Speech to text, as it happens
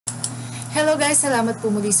Hello guys! Salamat po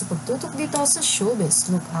muli sa pagtutok dito sa Showbiz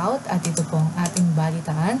Lookout at ito po ang ating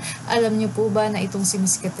balitaan. Alam niyo po ba na itong si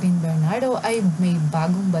Miss Kathryn Bernardo ay may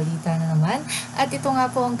bagong balita na naman? At ito nga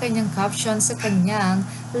po ang kanyang caption sa kanyang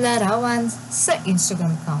larawan sa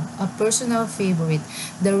Instagram account. A personal favorite.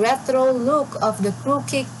 The retro look of the crew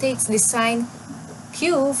cake takes design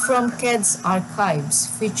cue from Ked's archives,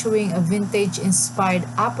 featuring a vintage-inspired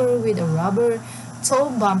upper with a rubber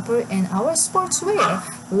toe bumper and our sportswear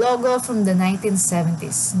logo from the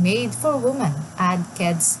 1970s. Made for women. Add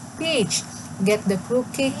Ked's PH. Get the crew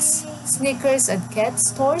cakes sneakers at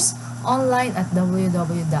Ked's stores online at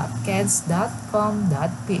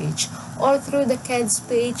www.keds.com.ph or through the Ked's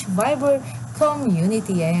PH Viber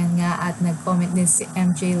community. Ayan nga, at nag-comment din si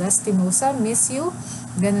MJ Lastimosa, miss you.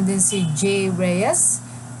 Ganon din si J. Reyes,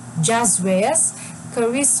 Jazz Reyes,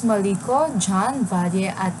 Charis Malico, John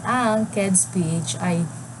Valle, at ang Keds PH ay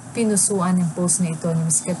pinusuan yung post na ito ni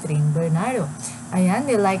Miss Kathryn Bernardo. Ayan,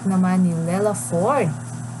 nilike naman ni Lela Ford.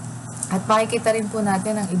 At makikita rin po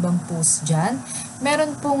natin ang ibang post dyan.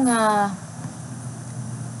 Meron pong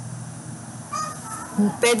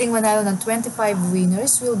pwedeng manalo ng 25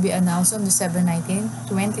 winners will be announced on December 19,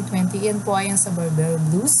 2020. Yan po ay sa Barbero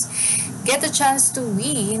Blues. Get a chance to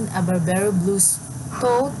win a Barbero Blues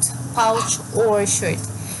tote, pouch, or shirt.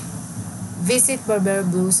 Visit Barbero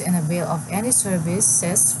Blues and avail of any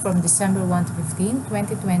services from December 1 to 15,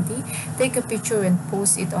 2020. Take a picture and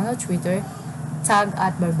post it on our Twitter. Tag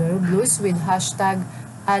at Barbero Blues with hashtag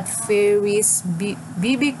at Fairies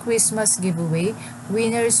BB Christmas giveaway.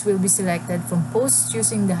 Winners will be selected from posts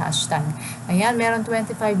using the hashtag. Ayan, meron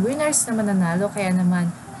 25 winners na mananalo, kaya naman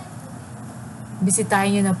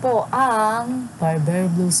bisitahin nyo na po ang Barbero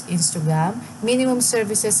Blues Instagram. Minimum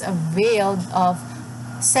services availed of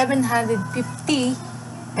 750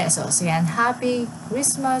 pesos. Ayan, Happy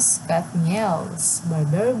Christmas, Kathniel's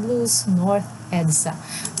Barbero Blues North EDSA.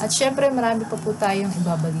 At syempre, marami pa po tayong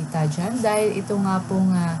ibabalita dyan dahil ito nga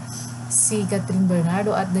pong si Kathryn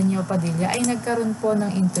Bernardo at Daniel Padilla ay nagkaroon po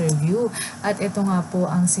ng interview. At ito nga po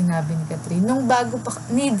ang sinabi ni Kathryn. Nung bago pa,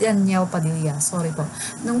 ni Daniel Padilla, sorry po.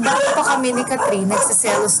 Nung bago pa kami ni Kathryn,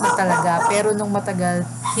 nagsiselos na talaga, pero nung matagal,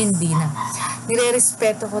 hindi na.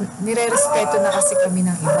 Nirerespeto na kasi kami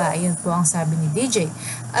ng iba. Ayan po ang sabi ni DJ.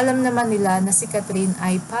 Alam naman nila na si Kathryn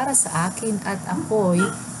ay para sa akin at ako'y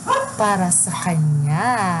para sa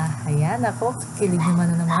kanya. Ayan, ako, kilig naman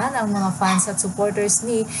na naman ang mga fans at supporters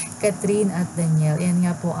ni Kathryn at Daniel. Yan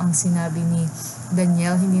nga po ang sinabi ni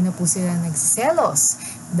Daniel, hindi na po sila nagsiselos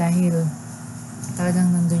dahil talagang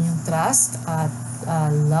nandun yung trust at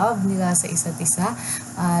love nila sa isa't isa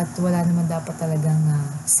at wala naman dapat talagang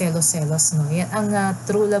selos-selos, no? Yan, ang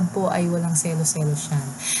true love po ay walang selos-selos yan.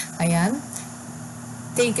 Ayan.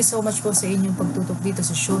 Thank you so much po sa inyong pagtutok dito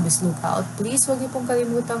sa Showbiz Lookout. Please, huwag niyo pong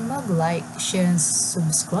kalimutang mag-like, share, and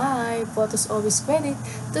subscribe. Photos always credit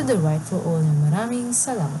to the right for all. Maraming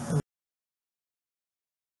salamat po.